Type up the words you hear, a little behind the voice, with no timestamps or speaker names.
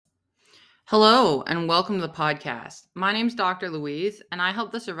Hello, and welcome to the podcast. My name's Dr. Louise, and I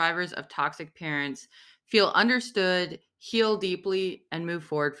help the survivors of toxic parents feel understood, heal deeply, and move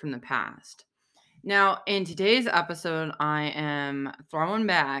forward from the past. Now, in today's episode, I am throwing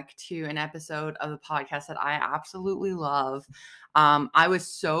back to an episode of the podcast that I absolutely love. I was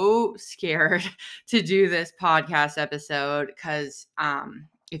so scared to do this podcast episode because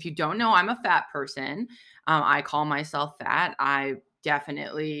if you don't know, I'm a fat person. I call myself fat. I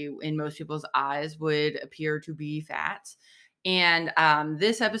definitely, in most people's eyes, would appear to be fat. And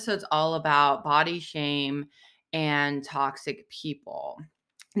this episode's all about body shame and toxic people.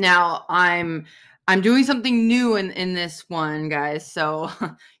 Now, I'm doing something new in this one, guys. So,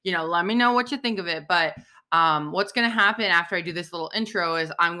 let me know what you think of it. But what's going to happen after I do this little intro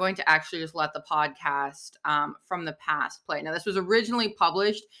is I'm going to actually just let the podcast from the past play. Now, this was originally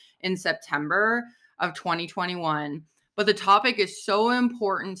published in September of 2021, but the topic is so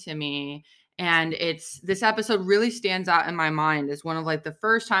important to me. And this episode really stands out in my mind as one of the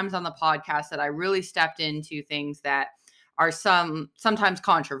first times on the podcast that I really stepped into things that are sometimes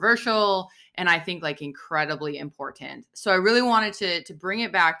controversial and I think incredibly important. So I really wanted to bring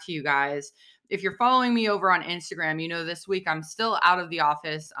it back to you guys. If you're following me over on Instagram, this week I'm still out of the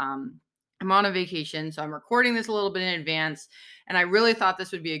office. I'm on a vacation, so I'm recording this a little bit in advance. And I really thought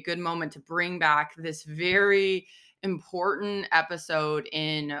this would be a good moment to bring back this very important episode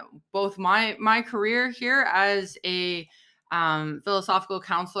in both my career here as a philosophical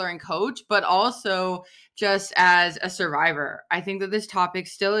counselor and coach, but also just as a survivor. I think that this topic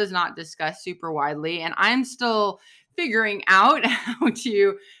still is not discussed super widely, and I'm still figuring out how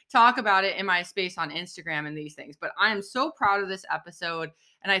to talk about it in my space on Instagram and these things. But I am so proud of this episode,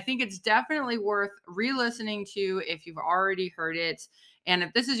 and I think it's definitely worth re-listening to if you've already heard it. And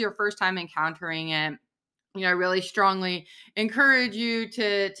if this is your first time encountering it, I really strongly encourage you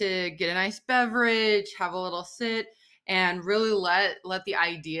to get a nice beverage, have a little sit, and really let the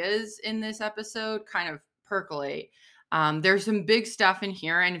ideas in this episode kind of percolate. There's some big stuff in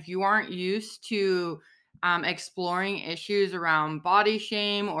here, and if you aren't used to exploring issues around body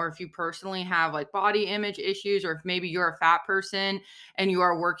shame, or if you personally have body image issues, or if maybe you're a fat person and you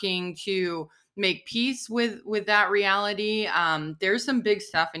are working to make peace with that reality, there's some big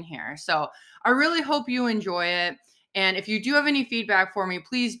stuff in here. So I really hope you enjoy it. And if you do have any feedback for me,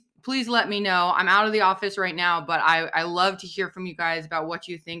 please let me know. I'm out of the office right now, but I love to hear from you guys about what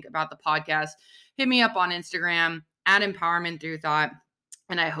you think about the podcast. Hit me up on Instagram at Empowerment Through Thought.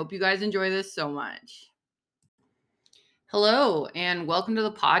 And I hope you guys enjoy this so much. Hello, and welcome to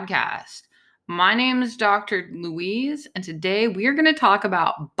the podcast. My name is Dr. Louise, and today we are going to talk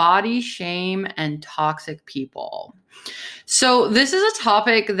about body shame and toxic people. So this is a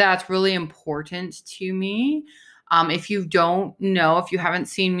topic that's really important to me. If you don't know, if you haven't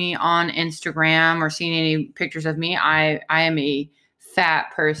seen me on Instagram or seen any pictures of me, I am a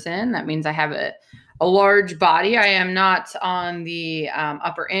fat person. That means I have a large body. I am not on the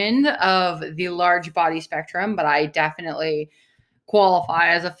upper end of the large body spectrum, but I definitely qualify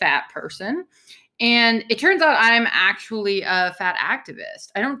as a fat person. And it turns out I'm actually a fat activist.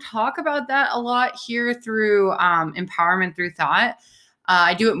 I don't talk about that a lot here through Empowerment Through Thought.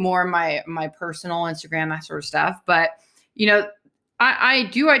 I do it more in my personal Instagram, that sort of stuff. But, I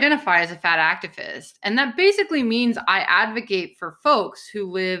do identify as a fat activist. And that basically means I advocate for folks who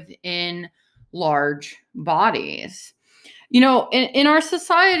live in large bodies. In our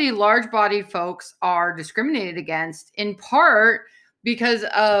society, large-bodied folks are discriminated against in part because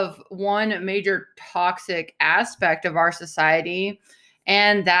of one major toxic aspect of our society,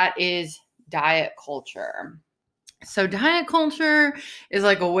 and that is diet culture. So diet culture is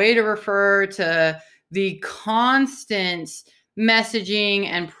like a way to refer to the constant messaging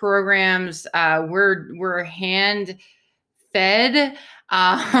and programs we're hand fed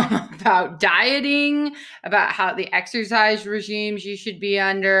about dieting, about how the exercise regimes you should be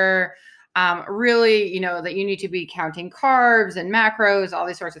under, really, that you need to be counting carbs and macros, all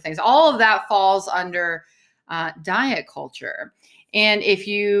these sorts of things. All of that falls under diet culture. And if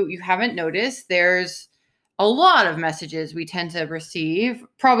you haven't noticed, there's a lot of messages we tend to receive,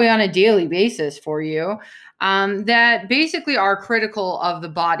 probably on a daily basis for you, that basically are critical of the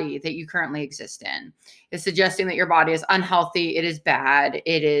body that you currently exist in. It's suggesting that your body is unhealthy, it is bad,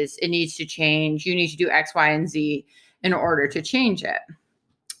 it needs to change, you need to do X, Y, and Z in order to change it.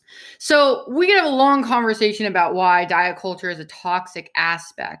 So we can have a long conversation about why diet culture is a toxic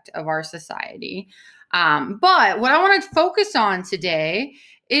aspect of our society. But what I want to focus on today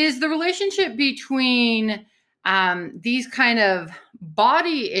is the relationship between these kind of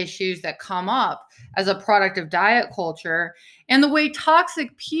body issues that come up as a product of diet culture and the way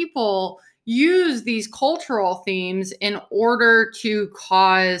toxic people use these cultural themes in order to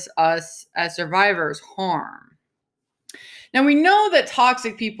cause us as survivors harm. Now, we know that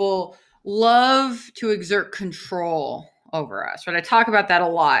toxic people love to exert control over us, right? I talk about that a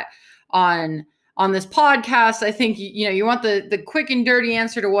lot on this podcast. I think you want the quick and dirty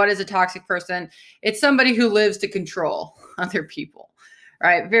answer to what is a toxic person. It's somebody who lives to control other people,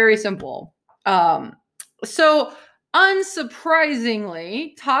 right? Very simple. So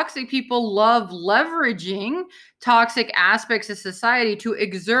unsurprisingly, toxic people love leveraging toxic aspects of society to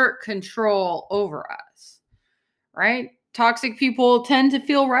exert control over us, right? Toxic people tend to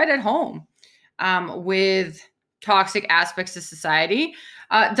feel right at home with toxic aspects of society.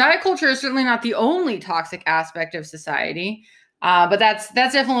 Diet culture is certainly not the only toxic aspect of society, but that's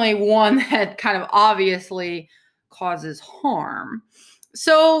definitely one that kind of obviously causes harm.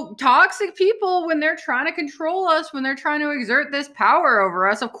 So toxic people, when they're trying to control us, when they're trying to exert this power over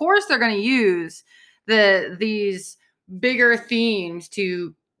us, of course they're going to use these bigger themes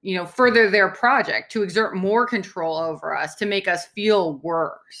to further their project, to exert more control over us, to make us feel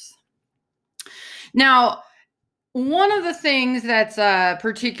worse. Now, one of the things that's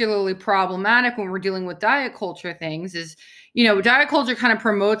particularly problematic when we're dealing with diet culture things is, diet culture kind of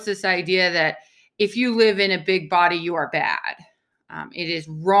promotes this idea that if you live in a big body, you are bad. It is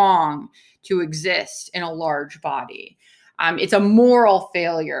wrong to exist in a large body. It's a moral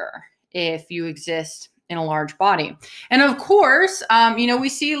failure if you exist in a large body. And of course, we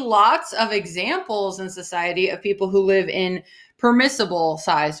see lots of examples in society of people who live in permissible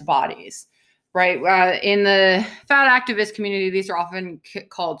sized bodies, right? In the fat activist community, these are often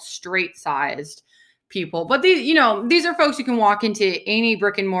called straight sized people. But these are folks who can walk into any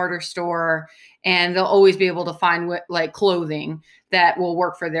brick and mortar store and they'll always be able to find like clothing that will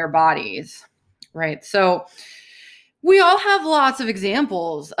work for their bodies, right? So we all have lots of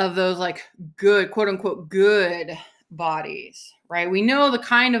examples of those like good, quote unquote, good bodies, right? We know the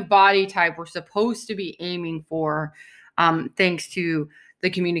kind of body type we're supposed to be aiming for, thanks to the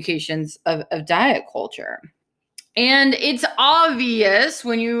communications of diet culture. And it's obvious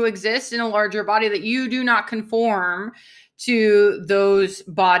when you exist in a larger body that you do not conform to those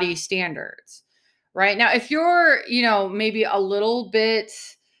body standards, right? Now, if you're, maybe a little bit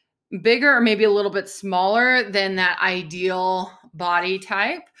bigger or maybe a little bit smaller than that ideal body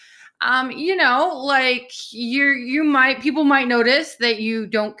type, like people might notice that you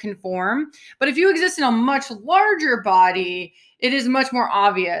don't conform. But if you exist in a much larger body, it is much more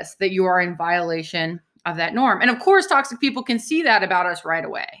obvious that you are in violation of that norm. And of course, toxic people can see that about us right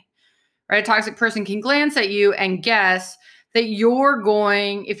away, right? A toxic person can glance at you and guess that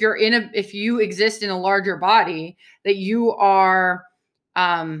if you exist in a larger body, that you are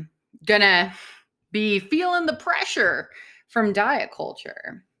gonna be feeling the pressure from diet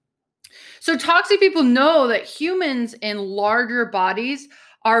culture. So toxic people know that humans in larger bodies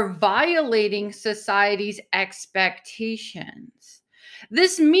are violating society's expectations.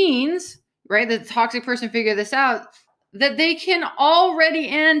 This means, right, that the toxic person figured this out, that they can already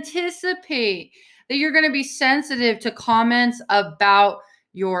anticipate that you're going to be sensitive to comments about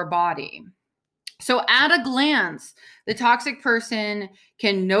your body. So at a glance, the toxic person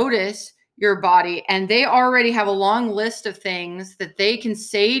can notice your body and they already have a long list of things that they can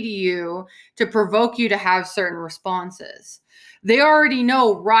say to you to provoke you to have certain responses. They already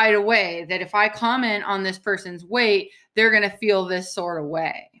know right away that if I comment on this person's weight, they're going to feel this sort of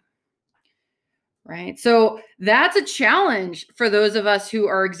way. Right? So that's a challenge for those of us who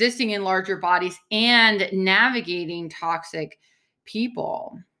are existing in larger bodies and navigating toxic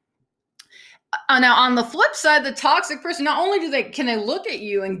people. Now, on the flip side, the toxic person, not only can they look at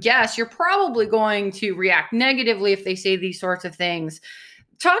you and guess, you're probably going to react negatively if they say these sorts of things.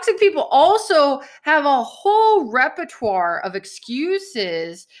 Toxic people also have a whole repertoire of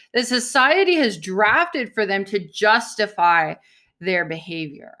excuses that society has drafted for them to justify their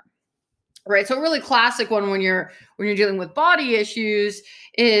behavior. Right. So a really classic one when you're dealing with body issues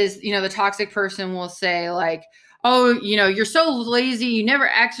is, the toxic person will say like, oh, you're so lazy, you never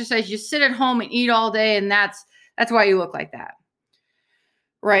exercise, you sit at home and eat all day, and that's why you look like that.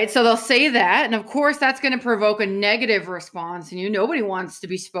 Right. So they'll say that. And of course, that's going to provoke a negative response. And nobody wants to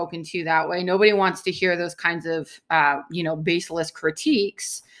be spoken to that way. Nobody wants to hear those kinds of, baseless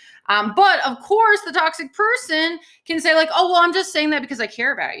critiques. But of course, the toxic person can say like, oh, well, I'm just saying that because I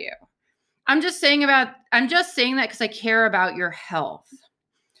care about you. I'm just saying that because I care about your health.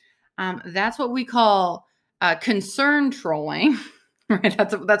 That's what we call concern trolling. Right?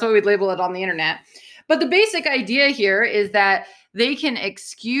 That's what we'd label it on the internet. But the basic idea here is that they can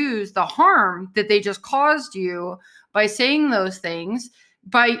excuse the harm that they just caused you by saying those things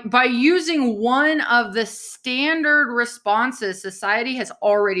by using one of the standard responses society has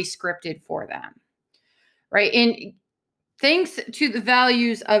already scripted for them, right? And thanks to the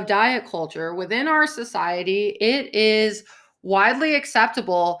values of diet culture within our society, it is widely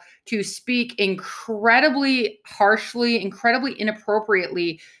acceptable to speak incredibly harshly, incredibly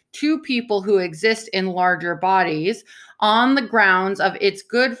inappropriately to people who exist in larger bodies on the grounds of it's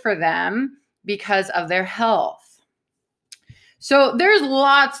good for them because of their health. So there's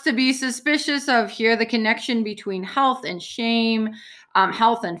lots to be suspicious of here. The connection between health and shame,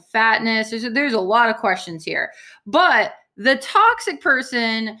 health and fatness. There's a lot of questions here. But the toxic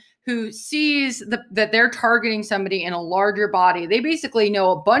person who sees that they're targeting somebody in a larger body, they basically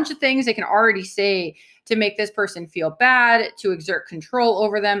know a bunch of things they can already say to make this person feel bad, to exert control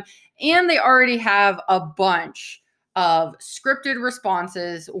over them. And they already have a bunch of scripted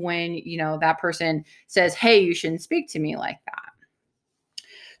responses when, that person says, hey, you shouldn't speak to me like that.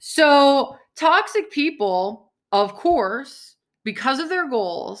 So toxic people, of course, because of their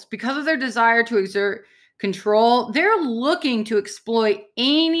goals, because of their desire to exert control, they're looking to exploit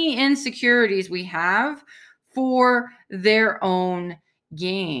any insecurities we have for their own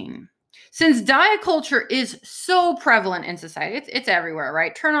gain. Since diet culture is so prevalent in society, it's everywhere,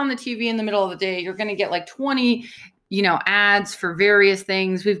 right? Turn on the TV in the middle of the day, you're going to get like 20, ads for various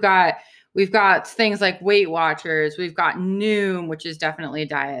things. We've got things like Weight Watchers. We've got Noom, which is definitely a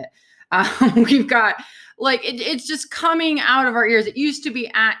diet. We've got it's just coming out of our ears. It used to be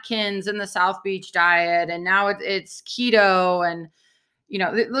Atkins and the South Beach diet, and now it's keto, and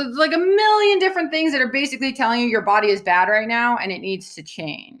like a million different things that are basically telling you your body is bad right now and it needs to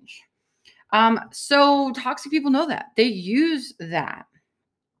change. So toxic people know that. They use that.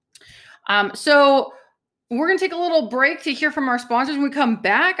 So we're going to take a little break to hear from our sponsors. When we come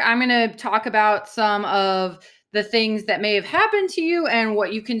back, I'm going to talk about some of the things that may have happened to you and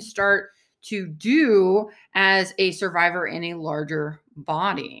what you can start to do as a survivor in a larger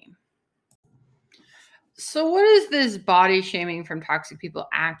body. So what does this body shaming from toxic people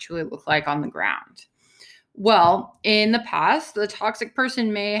actually look like on the ground? Well, in the past, the toxic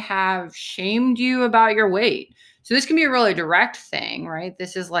person may have shamed you about your weight. So this can be a really direct thing, right?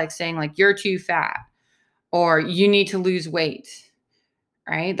 This is like saying you're too fat, or you need to lose weight,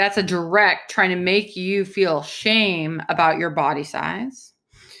 right? That's a direct trying to make you feel shame about your body size.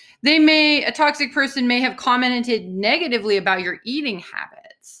 A toxic person may have commented negatively about your eating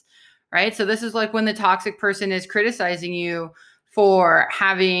habits, right? So this is like when the toxic person is criticizing you for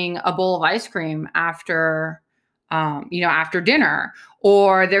having a bowl of ice cream after dinner,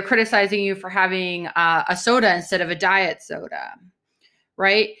 or they're criticizing you for having a soda instead of a diet soda,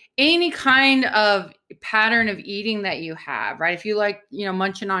 right? Any kind of pattern of eating that you have, right? If you like,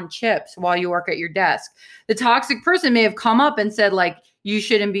 munching on chips while you work at your desk, the toxic person may have come up and said you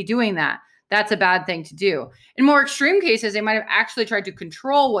shouldn't be doing that. That's a bad thing to do. In more extreme cases, they might have actually tried to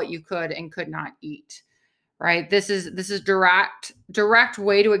control what you could and could not eat, right? This is direct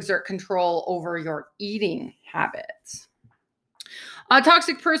way to exert control over your eating habits. A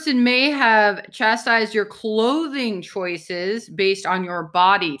toxic person may have chastised your clothing choices based on your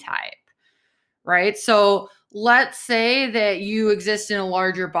body type, right? So let's say that you exist in a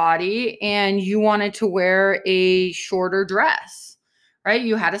larger body and you wanted to wear a shorter dress, right?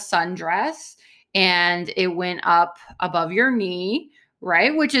 You had a sundress and it went up above your knee,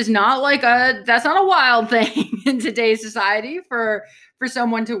 right? Which is not that's not a wild thing in today's society for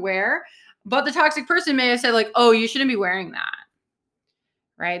someone to wear. But the toxic person may have said oh, you shouldn't be wearing that.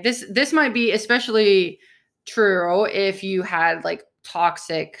 Right? This might be especially true if you had a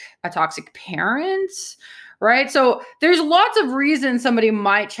toxic parent, right? So there's lots of reasons somebody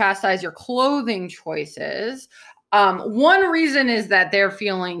might chastise your clothing choices. One reason is that they're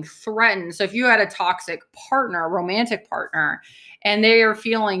feeling threatened. So if you had a toxic partner, a romantic partner, and they are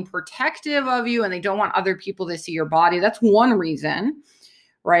feeling protective of you and they don't want other people to see your body, that's one reason.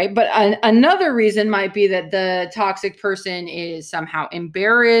 Right. But another reason might be that the toxic person is somehow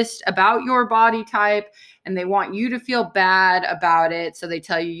embarrassed about your body type and they want you to feel bad about it. So they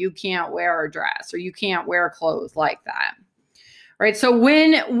tell you you can't wear a dress or you can't wear clothes like that. Right. So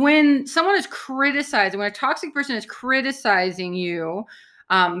when someone is criticizing, when a toxic person is criticizing you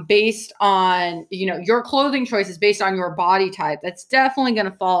based on, your clothing choices based on your body type, that's definitely going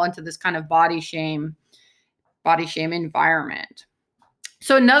to fall into this kind of body shame environment.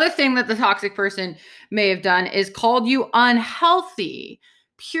 So another thing that the toxic person may have done is called you unhealthy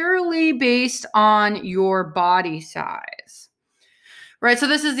purely based on your body size, right? So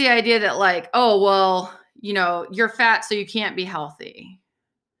this is the idea that oh, well, you're fat, so you can't be healthy,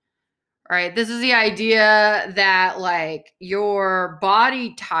 right? This is the idea that like your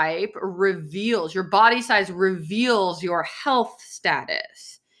body type reveals, your body size reveals your health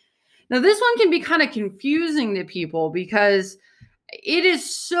status. Now, this one can be kind of confusing to people because it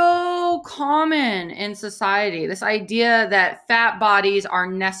is so common in society, this idea that fat bodies are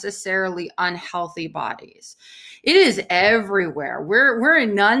necessarily unhealthy bodies. It is everywhere. We're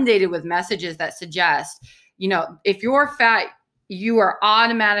inundated with messages that suggest, if you're fat, you are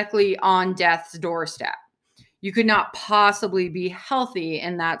automatically on death's doorstep. You could not possibly be healthy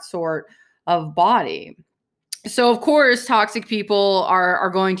in that sort of body. So, of course, toxic people are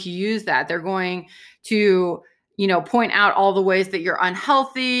going to use that. They're going to point out all the ways that you're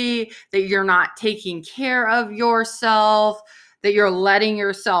unhealthy, that you're not taking care of yourself, that you're letting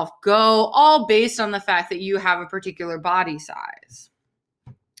yourself go, all based on the fact that you have a particular body size.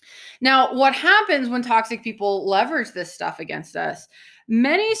 Now, what happens when toxic people leverage this stuff against us?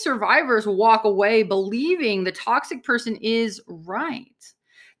 Many survivors walk away believing the toxic person is right.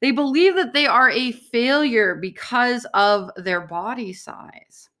 They believe that they are a failure because of their body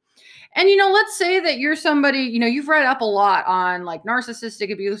size. And, let's say that you're somebody, you've read up a lot on like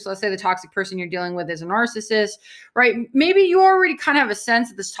narcissistic abuse. Let's say the toxic person you're dealing with is a narcissist, right? Maybe you already kind of have a sense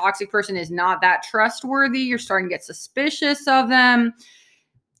that this toxic person is not that trustworthy. You're starting to get suspicious of them.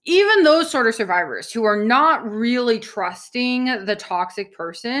 Even those sort of survivors who are not really trusting the toxic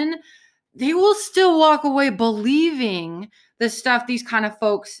person, they will still walk away believing the stuff these kind of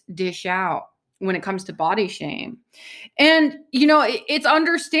folks dish out when it comes to body shame. And, it's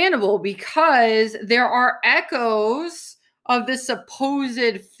understandable because there are echoes of this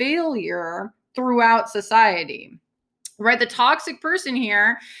supposed failure throughout society, right? The toxic person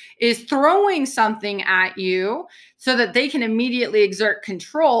here is throwing something at you so that they can immediately exert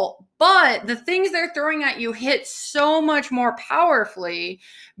control. But the things they're throwing at you hit so much more powerfully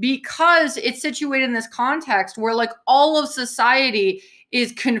because it's situated in this context where like all of society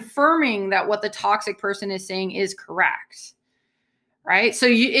is confirming that what the toxic person is saying is correct, right? So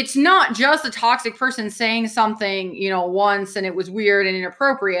it's not just the toxic person saying something, once and it was weird and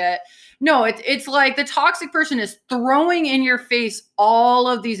inappropriate. No, it's like the toxic person is throwing in your face all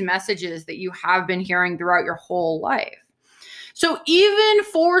of these messages that you have been hearing throughout your whole life. So even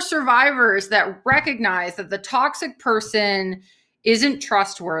for survivors that recognize that the toxic person isn't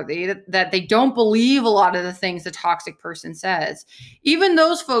trustworthy, that they don't believe a lot of the things the toxic person says, even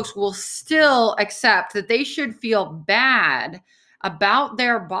those folks will still accept that they should feel bad about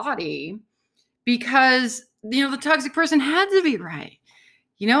their body because, the toxic person had to be right.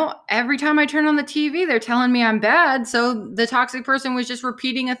 Every time I turn on the TV, they're telling me I'm bad. So the toxic person was just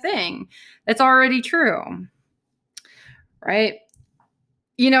repeating a thing that's already true, right?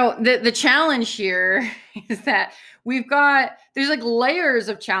 The challenge here is that there's like layers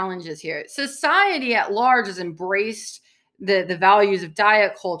of challenges here. Society at large has embraced the values of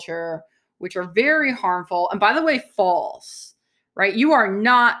diet culture, which are very harmful. And by the way, false, right? You are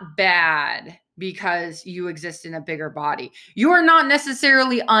not bad because you exist in a bigger body. You are not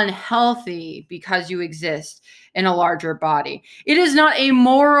necessarily unhealthy because you exist in a larger body. It is not a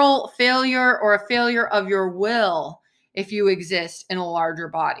moral failure or a failure of your will if you exist in a larger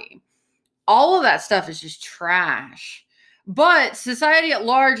body. All of that stuff is just trash. But society at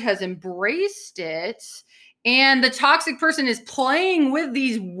large has embraced it, and the toxic person is playing with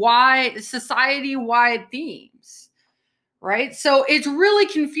these society-wide themes, right? So it's really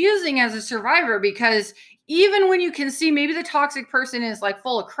confusing as a survivor because even when you can see maybe the toxic person is like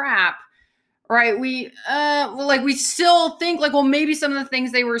full of crap, right? We still think like, well, maybe some of the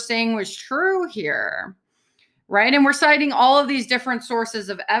things they were saying was true here. Right. And we're citing all of these different sources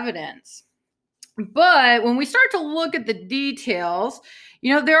of evidence. But when we start to look at the details,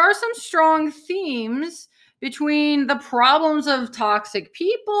 there are some strong themes between the problems of toxic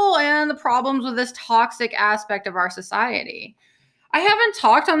people and the problems with this toxic aspect of our society. I haven't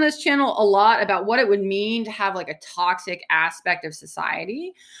talked on this channel a lot about what it would mean to have like a toxic aspect of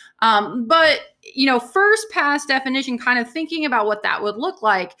society. But, first pass definition, kind of thinking about what that would look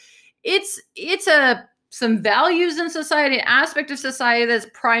like, it's some values in society, an aspect of society that's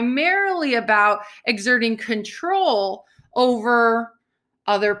primarily about exerting control over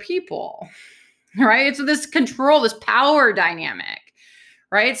other people, right? So this control, this power dynamic,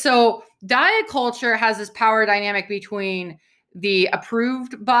 right? So diet culture has this power dynamic between the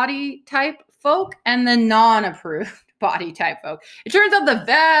approved body type folk and the non-approved body type folk. It turns out the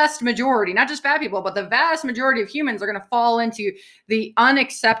vast majority, not just fat people, but the vast majority of humans are going to fall into the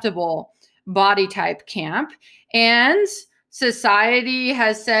unacceptable body type camp. And society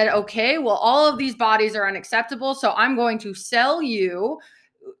has said, okay, well, all of these bodies are unacceptable, so I'm going to sell you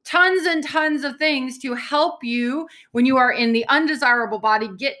tons and tons of things to help you when you are in the undesirable body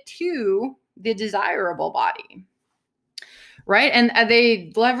get to the desirable body. Right. And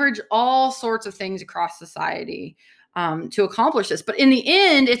they leverage all sorts of things across society to accomplish this. But in the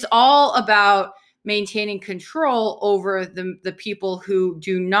end, it's all about maintaining control over the people who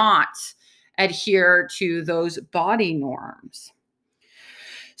do not adhere to those body norms.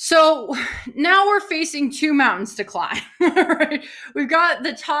 So now we're facing two mountains to climb, right? We've got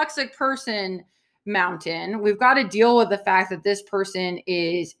the toxic person mountain. We've got to deal with the fact that this person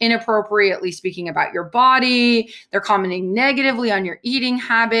is inappropriately speaking about your body. They're commenting negatively on your eating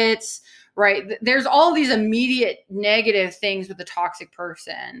habits, right? There's all these immediate negative things with the toxic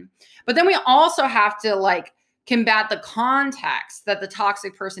person. But then we also have to like combat the context that the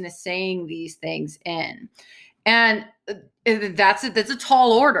toxic person is saying these things in. And that's a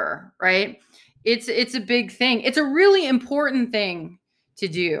tall order, right? It's a big thing. It's a really important thing to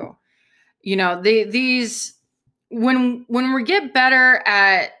do. You know, these when we get better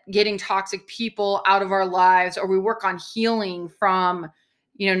at getting toxic people out of our lives, or we work on healing from,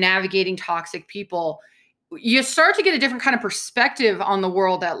 navigating toxic people, you start to get a different kind of perspective on the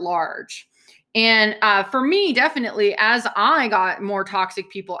world at large. And for me, definitely, as I got more toxic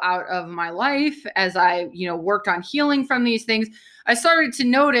people out of my life, as I, worked on healing from these things, I started to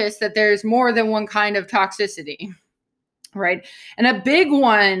notice that there's more than one kind of toxicity, right? And a big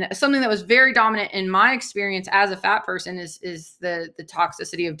one, something that was very dominant in my experience as a fat person, is the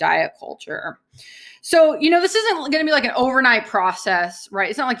toxicity of diet culture. So, this isn't going to be like an overnight process, right?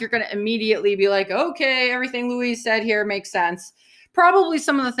 It's not like you're going to immediately be like, okay, everything Louise said here makes sense. Probably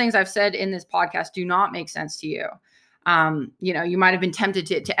some of the things I've said in this podcast do not make sense to you. You might have been tempted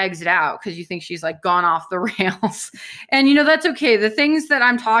to exit out because you think she's like gone off the rails. And, that's okay. The things that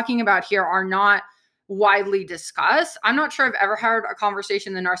I'm talking about here are not widely discussed. I'm not sure I've ever had a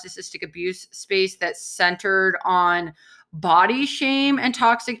conversation in the narcissistic abuse space that's centered on body shame and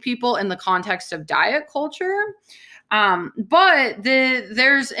toxic people in the context of diet culture. But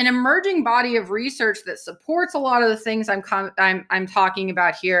there's an emerging body of research that supports a lot of the things I'm talking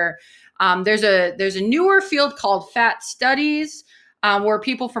about here. There's a newer field called fat studies, where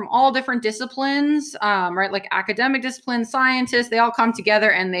people from all different disciplines, right, like academic disciplines, scientists, they all come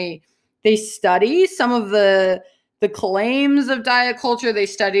together and they study some of the claims of diet culture. They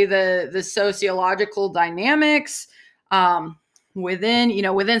study the sociological dynamics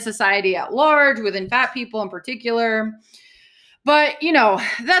within society at large, within fat people in particular. But,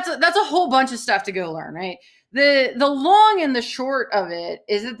 that's a whole bunch of stuff to go learn, right? The long and the short of it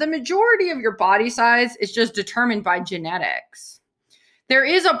is that the majority of your body size is just determined by genetics. There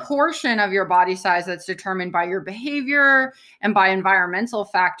is a portion of your body size that's determined by your behavior and by environmental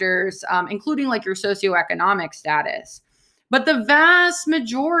factors, including like your socioeconomic status. But the vast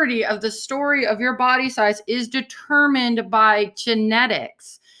majority of the story of your body size is determined by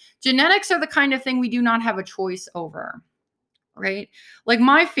genetics. Genetics are the kind of thing we do not have a choice over, right? Like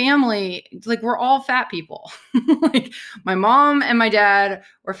my family, like we're all fat people. Like my mom and my dad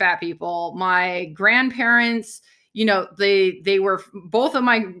were fat people. My grandparents, they were, both of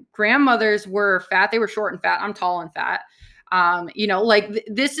my grandmothers were fat. They were short and fat. I'm tall and fat.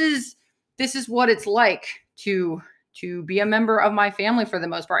 This is what it's like to be a member of my family for the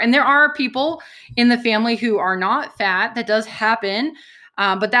most part. And there are people in the family who are not fat. That does happen.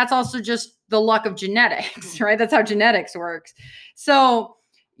 But that's also just the luck of genetics, right? That's how genetics works. So,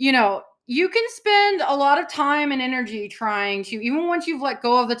 you can spend a lot of time and energy trying to, even once you've let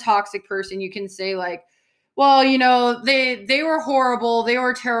go of the toxic person, you can say like, well, they were horrible. They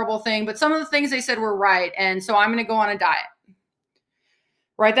were a terrible thing, but some of the things they said were right. And so I'm going to go on a diet.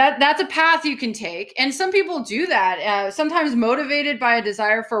 Right. That's a path you can take. And some people do that, sometimes motivated by a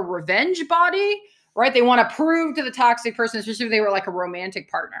desire for revenge body, right? They want to prove to the toxic person, especially if they were like a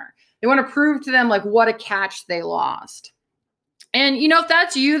romantic partner. They want to prove to them like what a catch they lost. And, if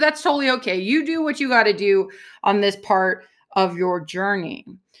that's you, that's totally okay. You do what you got to do on this part of your journey.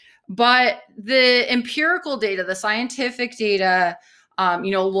 But the empirical data, the scientific data, a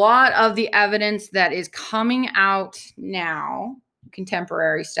lot of the evidence that is coming out now,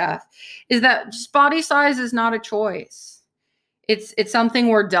 contemporary stuff, is that just body size is not a choice. It's something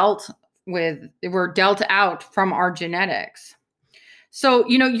we're dealt with. We're dealt out from our genetics. So,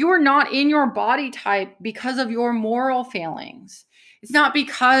 you're not in your body type because of your moral failings. It's not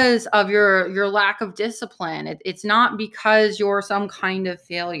because of your lack of discipline. It's not because you're some kind of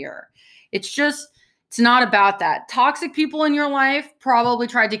failure. It's just It's not about that. Toxic people in your life probably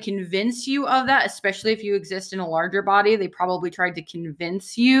tried to convince you of that, especially if you exist in a larger body. They probably tried to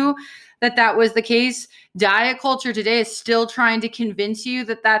convince you that that was the case. Diet culture today is still trying to convince you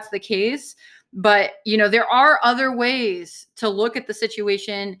that that's the case. But, there are other ways to look at the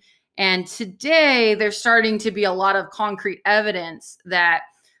situation. And today there's starting to be a lot of concrete evidence that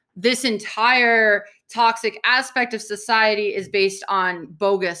this entire toxic aspect of society is based on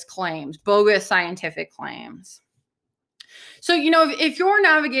bogus claims, bogus scientific claims. So, if you're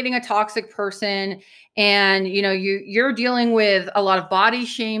navigating a toxic person and, you're dealing with a lot of body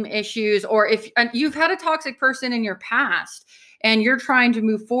shame issues, or if you've had a toxic person in your past and you're trying to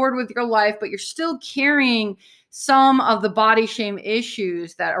move forward with your life, but you're still carrying some of the body shame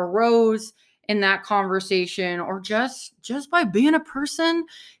issues that arose in that conversation, or just by being a person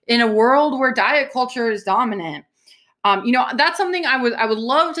in a world where diet culture is dominant, that's something I would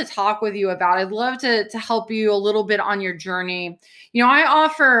love to talk with you about. I'd love to help you a little bit on your journey. I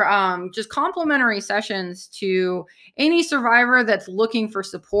offer just complimentary sessions to any survivor that's looking for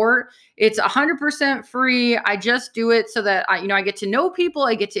support. It's 100% free. I just do it so that I get to know people.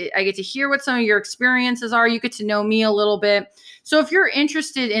 I get to hear what some of your experiences are. You get to know me a little bit. So if you're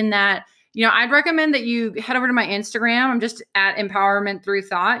interested in that, I'd recommend that you head over to my Instagram. I'm just at Empowerment Through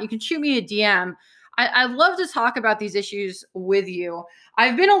Thought. You can shoot me a DM. I'd love to talk about these issues with you.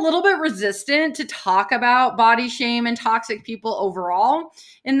 I've been a little bit resistant to talk about body shame and toxic people overall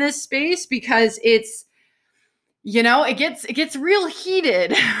in this space because it's, it gets real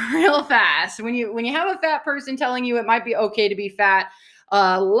heated real fast. When you have a fat person telling you it might be okay to be fat,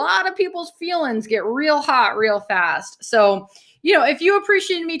 a lot of people's feelings get real hot real fast. So, if you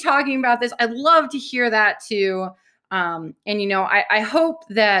appreciate me talking about this, I'd love to hear that too. I hope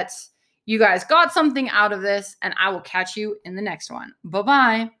that you guys got something out of this, and I will catch you in the next one.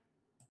 Bye-bye.